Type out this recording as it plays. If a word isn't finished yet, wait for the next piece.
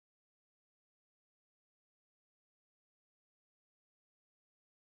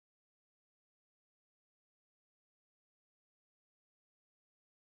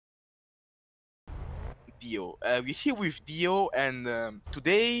Dio. We're here with Dio, and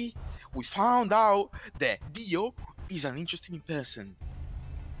today we found out that Dio is an interesting person.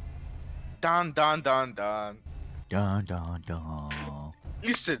 Dun dun dun dun. Dun dun dun.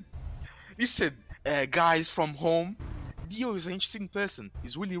 Listen, guys from home. Dio is an interesting person.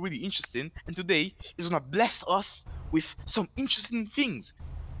 He's really, really interesting, and today he's gonna bless us with some interesting things.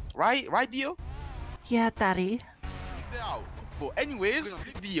 Right, Dio? Yeah, Daddy. Check that out. But anyways,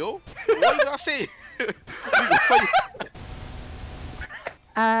 Dio, what you gonna say? What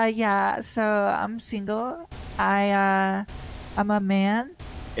Yeah, so I'm single. I'm a man.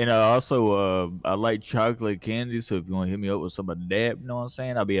 And I like chocolate candy, so if you want to hit me up with some of that, you know what I'm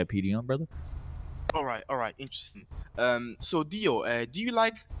saying? I'll be at PDM, brother. All right, interesting. So Dio, do you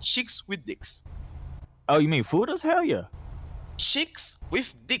like chicks with dicks? Oh, you mean fooders? Hell yeah. Chicks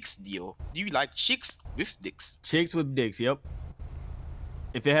with dicks, Dio. Do you like chicks with dicks? Chicks with dicks, yep.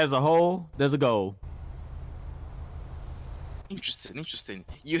 If it has a hole, there's a goal. Interesting.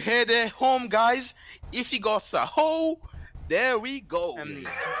 You heard it, home guys. If he got a hole, there we go.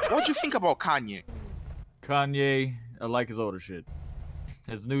 What do you think about Kanye? Kanye, I like his older shit.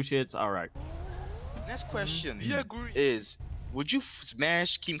 His new shit's alright. Next question is, would you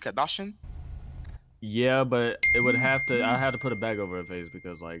smash Kim Kardashian? Yeah, but it would have to. I had to put a bag over her face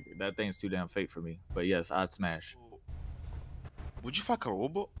because like that thing's too damn fake for me. But yes, I'd smash. Would you fuck a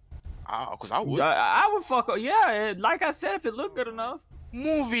robot? Cause I would. I would fuck her. Yeah, like I said, if it looked good enough.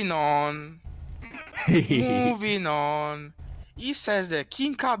 Moving on. Moving on. He says that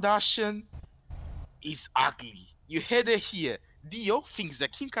Kim Kardashian is ugly. You heard it here. Dio thinks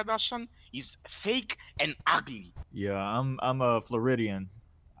that Kim Kardashian is fake and ugly. Yeah, I'm a Floridian.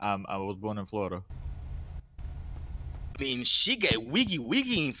 I was born in Florida. I mean, she get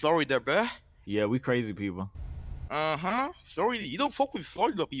wiggy in Florida, bruh. Yeah, we crazy people. Florida. You don't fuck with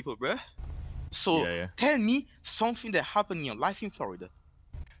Florida people, bruh. So yeah. Tell me something that happened in your life in Florida.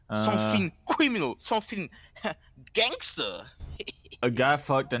 Something criminal, something gangster. A guy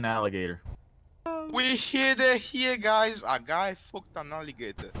fucked an alligator. We hear that here, guys. A guy fucked an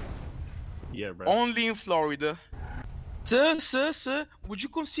alligator. Yeah, bro. Only in Florida. Sir, would you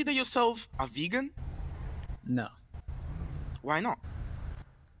consider yourself a vegan? No. Why not?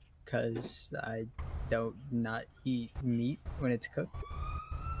 Because I don't not eat meat when it's cooked.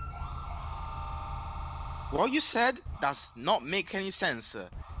 What you said does not make any sense, sir.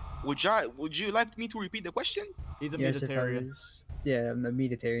 Would you like me to repeat the question? He's a Yes, vegetarian. Yeah, I'm a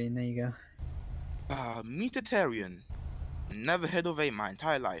meatitarian. There you go. Meatitarian. Never heard of it in my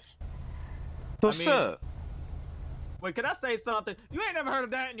entire life. So, sir. Wait, can I say something? You ain't never heard of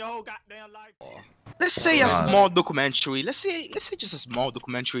that in your whole goddamn life. Let's say a small documentary. Let's say just a small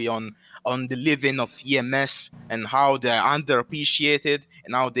documentary on the living of EMS and how they're underappreciated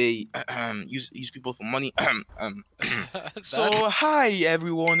and how they use people for money. So hi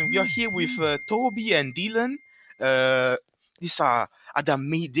everyone, we are here with Toby and Dylan. These are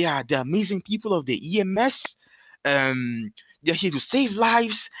the amazing people of the EMS. They're here to save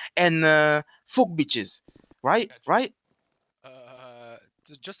lives and fuck bitches. Right?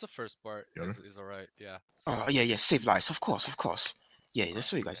 Just the first part is alright, yeah. Oh yeah, save lives, of course. Yeah,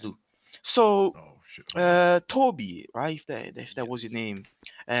 that's what you guys do. So, Toby, right? If that was your name,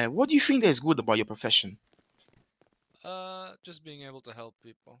 what do you think is good about your profession? Just being able to help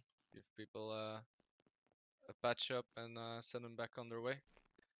people, give people a patch up and send them back on their way.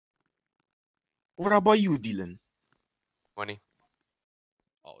 What about you, Dylan? Money.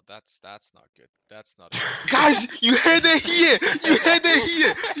 Oh, that's not good. That's not good. Guys, you heard it here.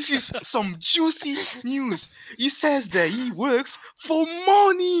 This is some juicy news. He says that he works for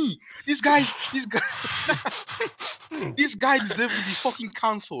money. This guy deserves to be fucking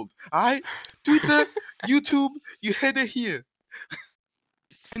cancelled. Alright? Twitter, YouTube, you heard it here.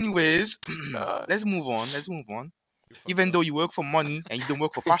 Anyways, let's move on. Even though you work for money and you don't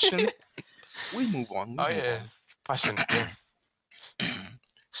work for passion, we move on. Passion, yes.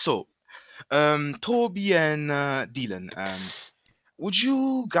 So, Toby and Dylan, would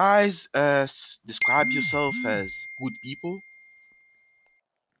you guys describe yourself as good people?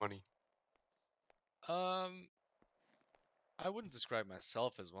 Money. I wouldn't describe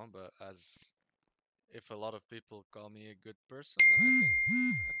myself as one, but as if a lot of people call me a good person, then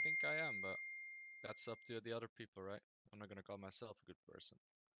I think I am, but that's up to the other people, right? I'm not gonna call myself a good person.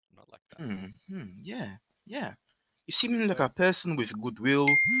 I'm not like that. Yeah. You seem like a person with goodwill,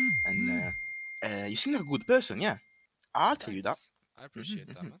 and you seem like a good person. Yeah, I'll tell you that. I appreciate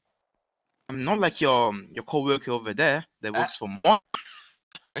that, man. I'm not like your coworker over there that works for money.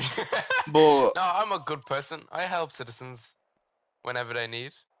 But no, I'm a good person. I help citizens whenever they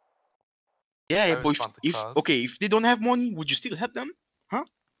need. Yeah, I but respond to calls. if they don't have money, would you still help them? Huh?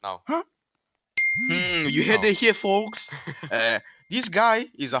 No. Huh? You heard No. it here, folks. This guy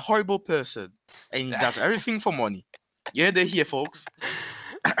is a horrible person, and he does everything for money. You heard it here, folks.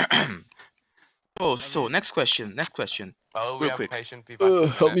 Oh, so next question. Oh, we Real have quick. patient people. Back in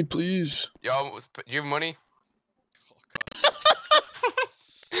a Help me, minute. please. Yo, you have money? Oh,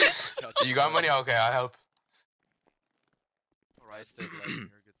 God. You got money? Okay, I'll help. Alright. Stabilizing, you're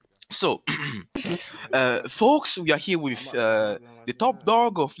good to go. So, folks, we are here with the top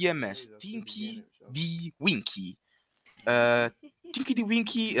dog of EMS, Tinky D Winky. Tinky D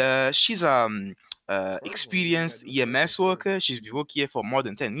Winky, she's experienced EMS worker. She's been working here for more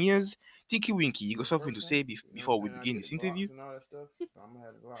than 10 years. Tinky Winky, you got something to say before we begin this interview? I'm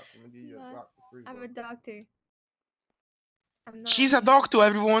a doctor. I'm not. She's a doctor,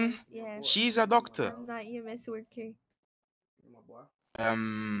 everyone. Yeah. She's a doctor. I'm not EMS worker.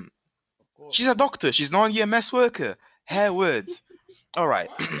 She's a doctor. She's not an EMS worker. Her words. All right.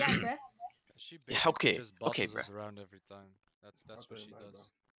 Yeah, bruh. She Yeah, basically okay, just okay, bosses bruh. us around every time. That's what she does.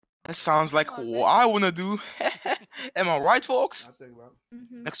 That sounds like Come on, what man. I wanna do. Am I right, folks?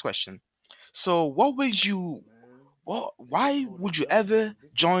 Mm-hmm. Next question. So, why would you ever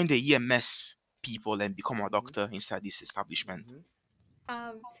join the EMS people and become a doctor inside this establishment?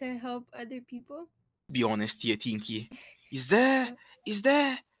 To help other people. Be honest here, Tinky. Is there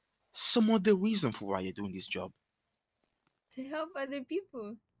some other reason for why you're doing this job? To help other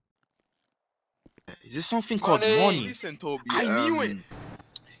people. Is there something called Money! money? Listen, Toby. I knew it!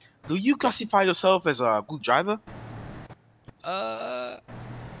 Do you classify yourself as a good driver?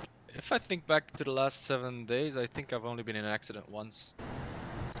 If I think back to the last 7 days, I think I've only been in an accident once.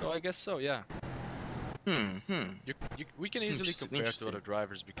 So I guess so, yeah. We can easily Interesting, compare to interesting. other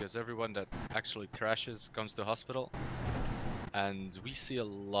drivers because everyone that actually crashes comes to hospital. And we see a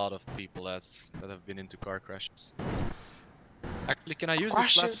lot of people that have been into car crashes. Actually, can I use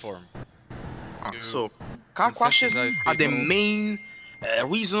this Crashes? platform? So, car crashes incentivize are the people. main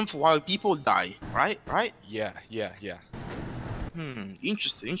reason for why people die, right? Yeah.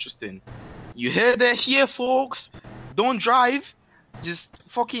 Interesting. You heard that here, folks? Don't drive, just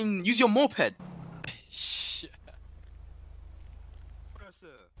fucking use your moped.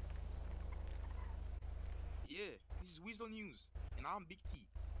 Yeah, this is Weasel News, and I'm Big T.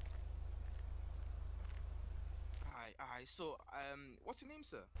 Alright, so, what's your name,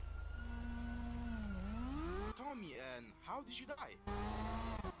 sir? Tommy, and how did you die? I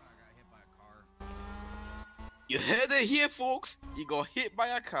got hit by a car. You heard it here, folks. He got hit by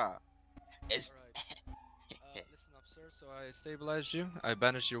a car. Alright. Listen up, sir. So I stabilized you. I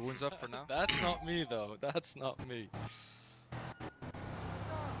bandaged your wounds up for now. That's not me, though. That's not me.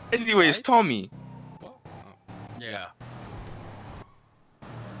 Anyways, Right? Tommy. What? Oh, Yeah.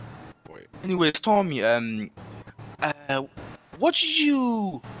 wait. Anyways, Tommy. What do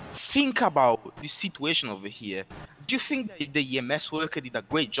you think about the situation over here? Do you think that the EMS worker did a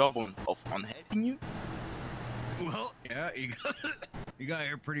great job on helping you? Well, yeah, you got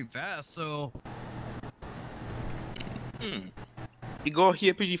here pretty fast, so You got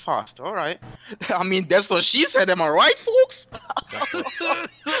here pretty fast. All right. I mean, that's what she said. Am I right, folks?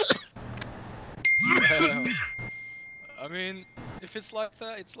 Yeah. I mean, if it's like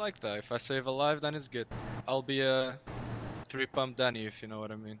that, it's like that. If I save a life, then it's good. I'll be a 3-pump Danny, if you know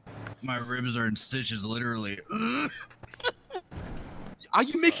what I mean. my ribs are in stitches, literally. Are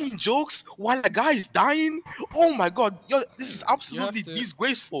you making jokes while a guy is dying? Oh my God, yo, this is absolutely to-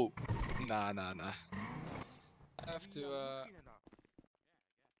 disgraceful. Nah. I have to,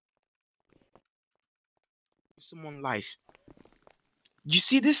 Someone life. You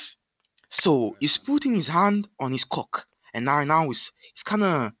see this? So he's putting his hand on his cock, and now it's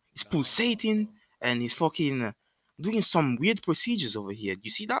pulsating, and he's fucking doing some weird procedures over here. Do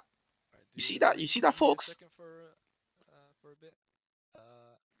you see that? Right, You see that? You see that, give me a folks? second for a bit.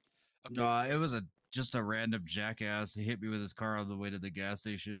 Okay, No, so- it was just a random jackass. He hit me with his car on the way to the gas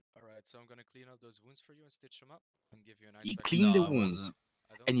station. Alright, so I'm gonna clean up those wounds for you and stitch them up and give you a nice He pack. cleaned the No, it wounds, wasn't.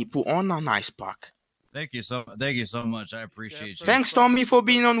 I don't and he think put you on did. an ice pack. Thank you so much. I appreciate you. further Thanks, Tommy, questions for with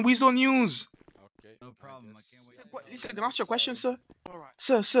being those- on Weasel News. Okay. No problem, I guess can't wait to I'll Listen, be can I ask you a question, sorry.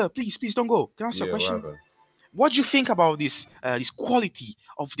 sir? Sir, please don't go. Can I ask you a Yeah, what question? happened? What do you think about this quality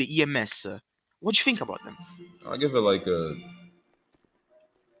of the EMS, sir? What do you think about them? I'll give it like a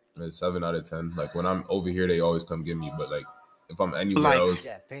 7 out of 10. Like when I'm over here, they always come get me. But like if I'm anywhere Like- else,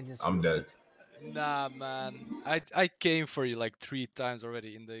 I'm dead. Nah, man. I came for you like 3 times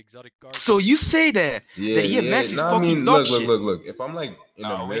already in the exotic car. So you say that Yeah, the EMS is Nah, I fucking mean, dog look. shit. If I'm like in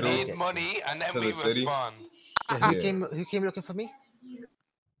the No, we middle, need money and then to we the city. respond. Yeah. Who came looking for me?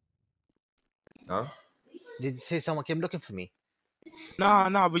 Huh? Did you say someone came looking for me?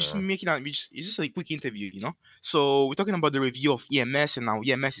 Nah, we're just making that. It's just a quick interview, you know. So we're talking about the review of EMS and now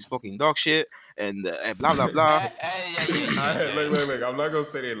EMS is fucking dog shit and blah blah blah. Look. I'm not gonna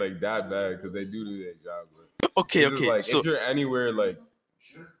say they like that bad because they do their job. But Okay, it's just like so if you're anywhere like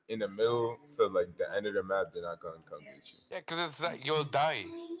in the middle to like the end of the map, they're not gonna come get you. Yeah, because it's like you'll die.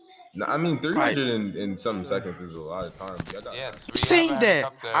 No, I mean 300 in some seconds is a lot of time. But Yes, you we saying have a that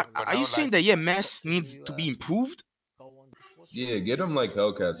helicopter, but are no you saying that license. EMS needs to be improved? Yeah, get them like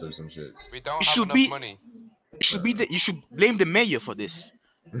Hellcats or some shit. We don't It have should enough be money. you should blame the mayor for this.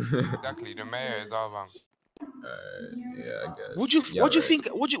 Exactly, the mayor is all wrong. Yeah, I guess. What do you think?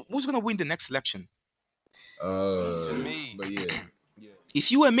 Who's gonna win the next election? Me. But yeah.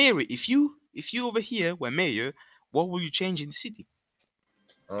 If you were mayor, if you over here were mayor, what would you change in the city?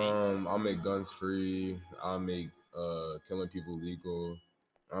 I'll make guns free. I'll make killing people legal.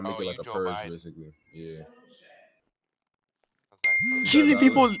 I'll make it like a Joe purge, Biden. basically. Yeah. Like, Is that Killing valid?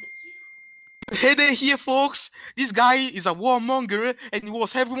 people. Hey there, here, folks. This guy is a warmonger, and he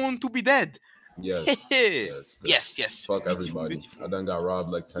wants everyone to be dead. Yes. Yes. Fuck Beautiful, everybody. beautiful. I done got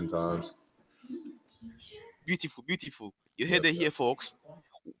robbed like 10 times. Beautiful. You heard it here, folks.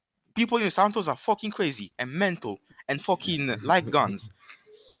 People in Santos are fucking crazy and mental and fucking like guns.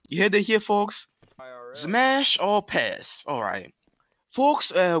 You heard it here, folks. Smash or pass. All right,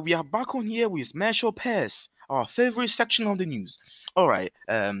 folks. We are back on here with Smash or pass, our favorite section of the news. All right.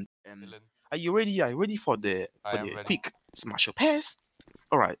 Are you ready? Are you ready for the ready. quick smash or pass?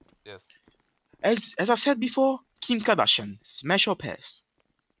 All right. Yes. As I said before, Kim Kardashian, smash or pass?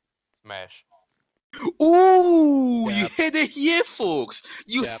 Smash. Ooh, you heard it here, folks.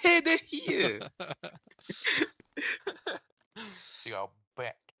 You heard it here. She got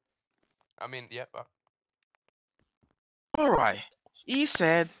back. I mean, yep. All right. He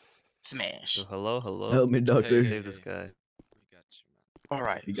said smash. So hello. Help me, doctor. Save this guy. All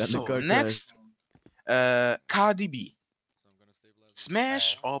right. He got in a So car crash. next, Cardi B,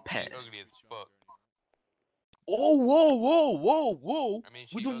 smash or pass? She ugly as fuck. Oh, whoa. I mean,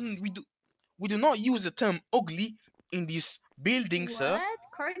 We do not use the term ugly in this building, What? sir.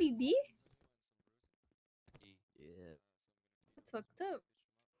 Cardi B? Yeah. That's fucked up.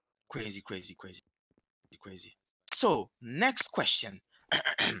 Crazy. So, next question.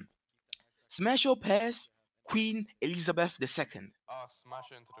 Smash or pass Queen Elizabeth II? Oh, smash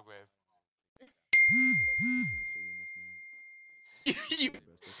her into the grave.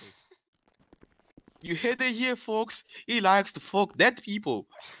 You heard it here, folks. He likes to fuck dead people.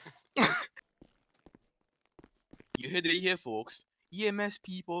 You heard it here, folks. EMS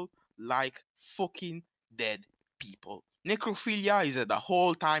people like fucking dead people. Necrophilia is at the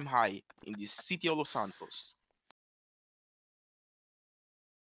all-time high in the city of Los Santos.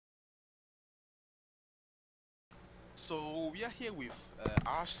 So we are here with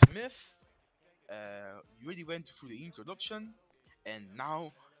Ash Smith. You already went through the introduction, and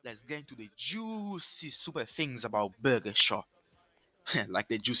now let's get into the juicy super things about Burger Shop. Like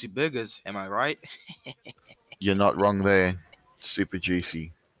the juicy burgers, am I right? You're not wrong there. Super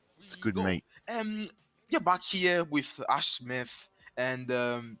juicy. It's good meat. You're back here with Ash Smith and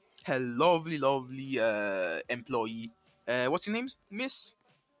her lovely employee. What's your name, Miss?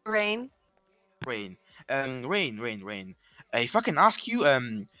 Rain. Rain. Rain. If I can ask you,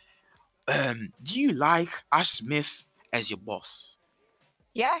 do you like Ash Smith as your boss?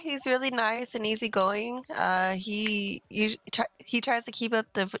 Yeah, he's really nice and easygoing. He tries to keep up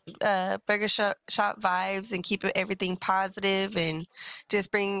the burger shop vibes and keep everything positive and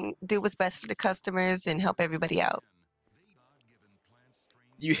just do what's best for the customers and help everybody out.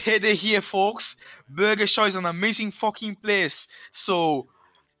 You heard it here, folks. Burger Shop is an amazing fucking place. So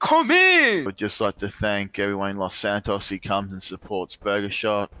come in. I'd just like to thank everyone in Los Santos who comes and supports Burger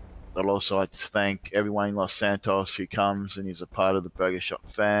Shop. I'd also like to thank everyone in Los Santos who comes and is a part of the Burger Shop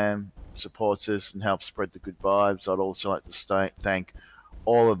fam, supports us and helps spread the good vibes. I'd also like to thank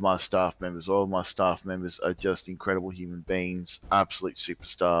all of my staff members. All of my staff members are just incredible human beings, absolute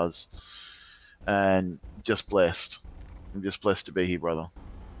superstars, and just blessed. I'm just blessed to be here, brother.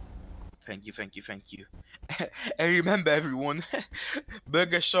 Thank you. And remember, everyone,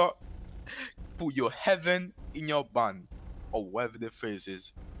 Burger Shop, put your heaven in your bun, or whatever the phrase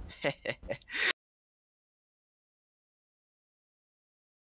is.